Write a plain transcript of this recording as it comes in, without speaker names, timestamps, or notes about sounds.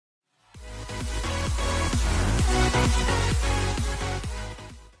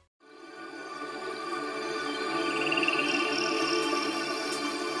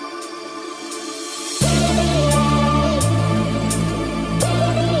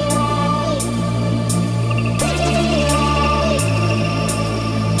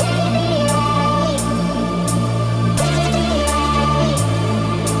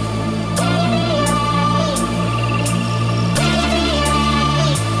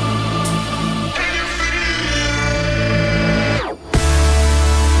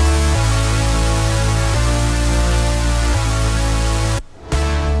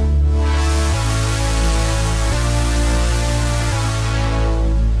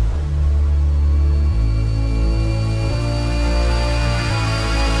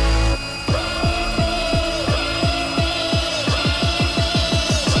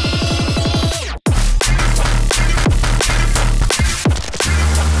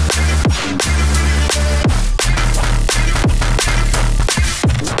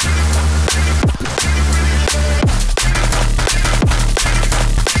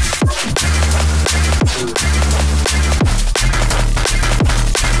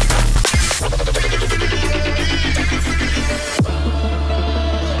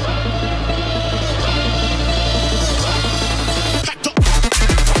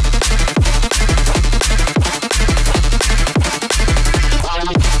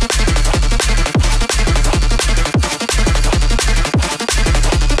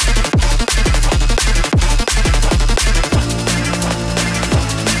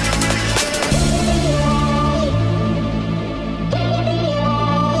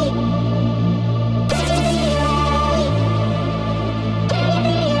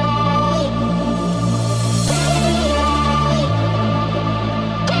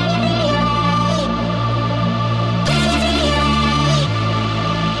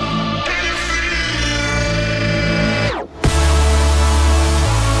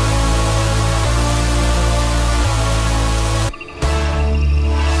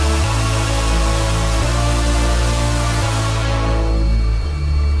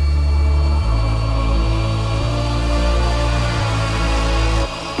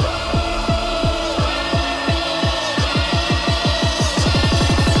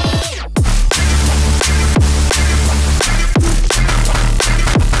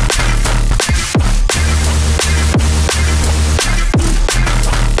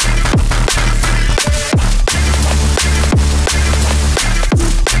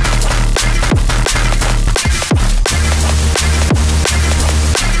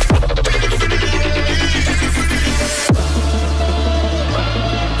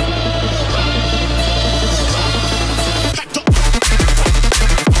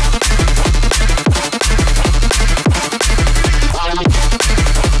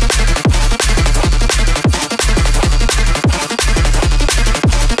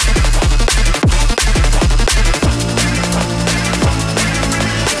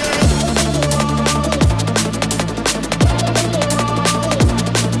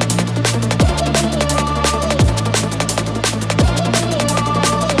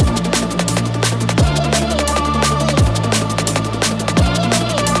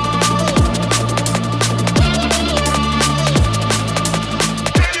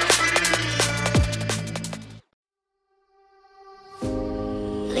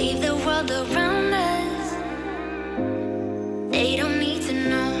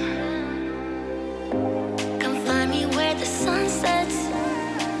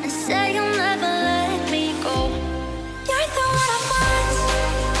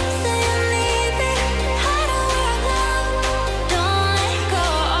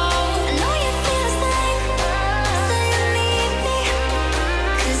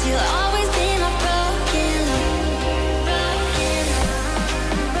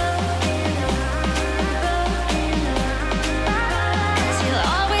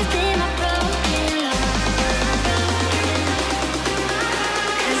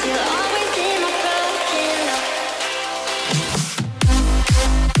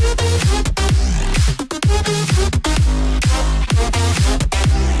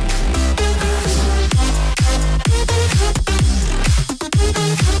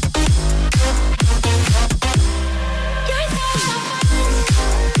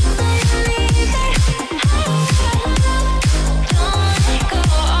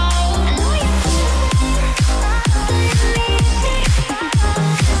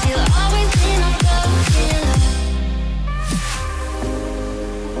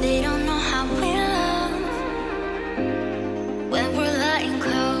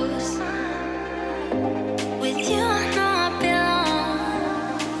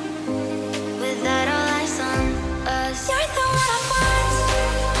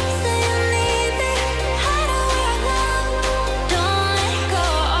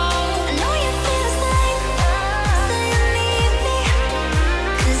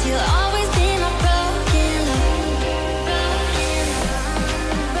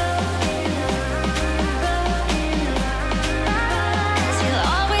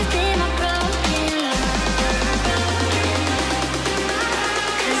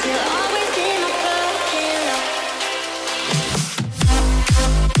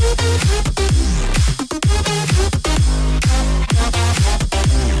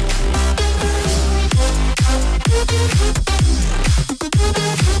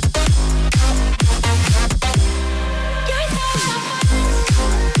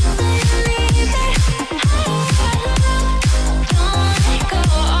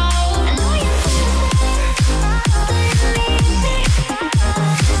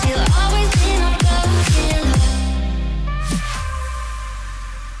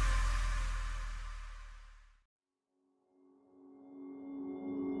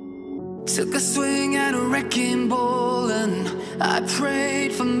took a swing at a wrecking ball, and I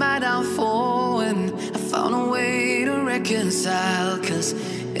prayed for my downfall, and I found a way to reconcile, 'cause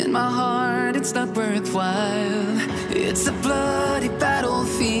in my heart it's not worthwhile. It's a bloody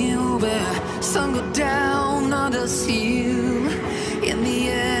battlefield where some go down, others heal. In the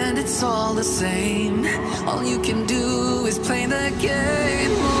end it's all the same. All you can do is play the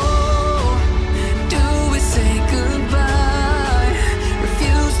game. Oh, do we say goodbye?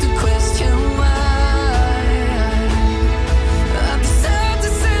 Refuse to question why. I'm sad to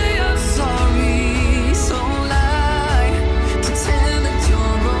say I'm sorry, so lie. Pretend that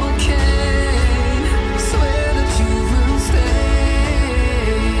you're okay. Swear that you will stay.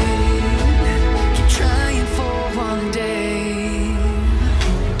 Keep trying for one day.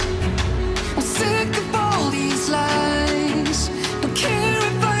 I'm sick of all these lies. Don't care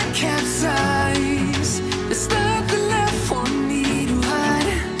if I capsize. There's nothing left for me to hide.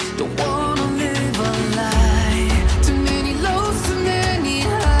 Don't wanna live a lie. Too many lows, too many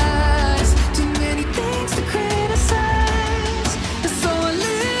highs. Too many things to criticize. And so I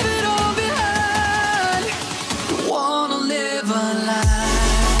leave it all behind. Don't wanna live a lie.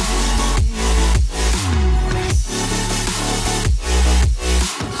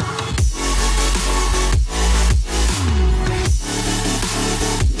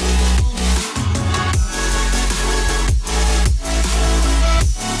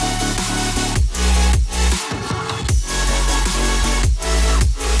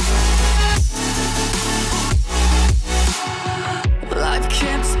 Life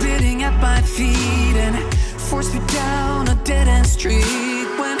kept spitting at my feet and forced me down a dead-end street,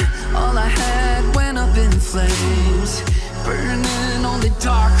 when all I had went up in flames, burning only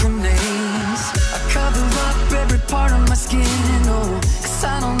dark remains. I cover up every part of my skin, oh, 'cause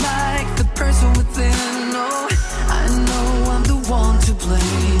I don't like the person within. Oh, I know I'm the one to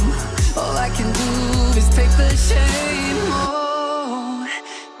blame. All I can do is take the shame. Oh,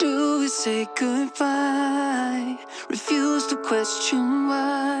 do we say goodbye? Refuse to question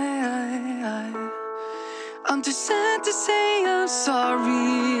why. I'm too sad to say I'm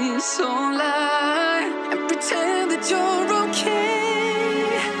sorry, so lie and pretend that you're okay.